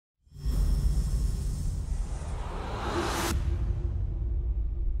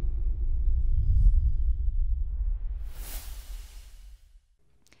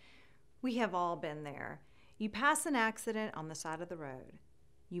We have all been there. You pass an accident on the side of the road.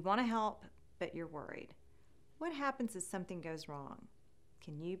 You want to help, but you're worried. What happens if something goes wrong?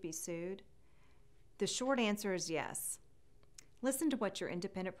 Can you be sued? The short answer is yes. Listen to what your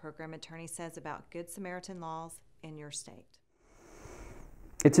independent program attorney says about Good Samaritan laws in your state.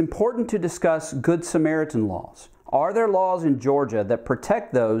 It's important to discuss Good Samaritan laws. Are there laws in Georgia that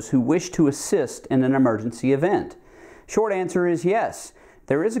protect those who wish to assist in an emergency event? Short answer is yes.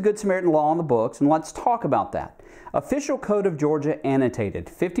 There is a Good Samaritan law on the books, and let's talk about that. Official Code of Georgia Annotated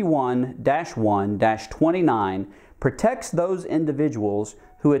 51-1-29 protects those individuals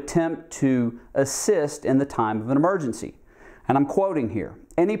who attempt to assist in the time of an emergency. And I'm quoting here,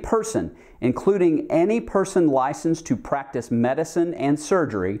 any person, including any person licensed to practice medicine and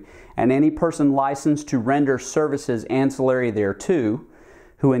surgery, and any person licensed to render services ancillary thereto,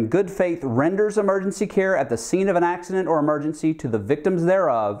 who in good faith renders emergency care at the scene of an accident or emergency to the victims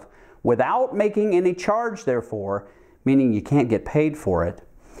thereof, without making any charge therefor, meaning you can't get paid for it,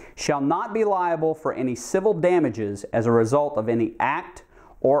 shall not be liable for any civil damages as a result of any act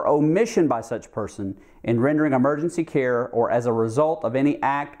or omission by such person in rendering emergency care, or as a result of any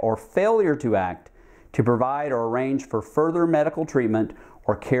act or failure to act to provide or arrange for further medical treatment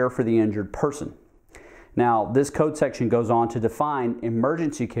or care for the injured person. Now, this code section goes on to define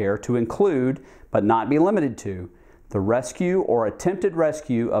emergency care to include, but not be limited to, the rescue or attempted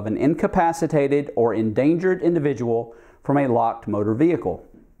rescue of an incapacitated or endangered individual from a locked motor vehicle.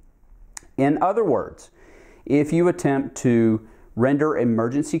 In other words, if you attempt to render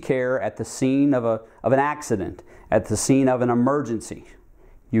emergency care at the scene of an accident, at the scene of an emergency,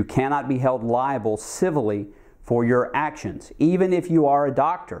 you cannot be held liable civilly for your actions, even if you are a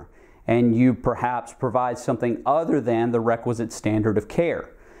doctor and you perhaps provide something other than the requisite standard of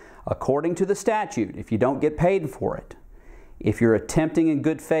care. According to the statute, if you don't get paid for it, if you're attempting in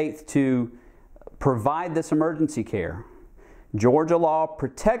good faith to provide this emergency care, Georgia law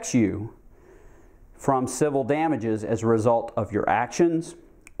protects you from civil damages as a result of your actions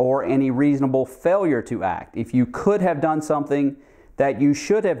or any reasonable failure to act. If you could have done something that you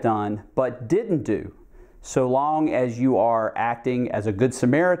should have done but didn't do, so long as you are acting as a Good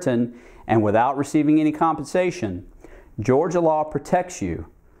Samaritan and without receiving any compensation, Georgia law protects you.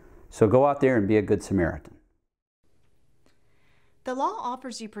 So go out there and be a Good Samaritan. The law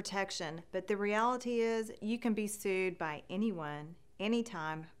offers you protection, but the reality is you can be sued by anyone,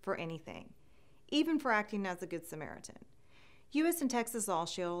 anytime, for anything, even for acting as a Good Samaritan. U.S. and Texas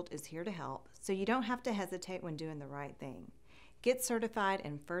LawShield is here to help, so you don't have to hesitate when doing the right thing. Get certified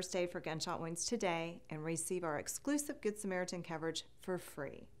in first aid for gunshot wounds today and receive our exclusive Good Samaritan coverage for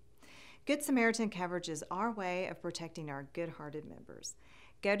free. Good Samaritan coverage is our way of protecting our good-hearted members.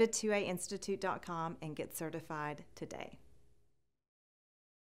 Go to 2ainstitute.com and get certified today.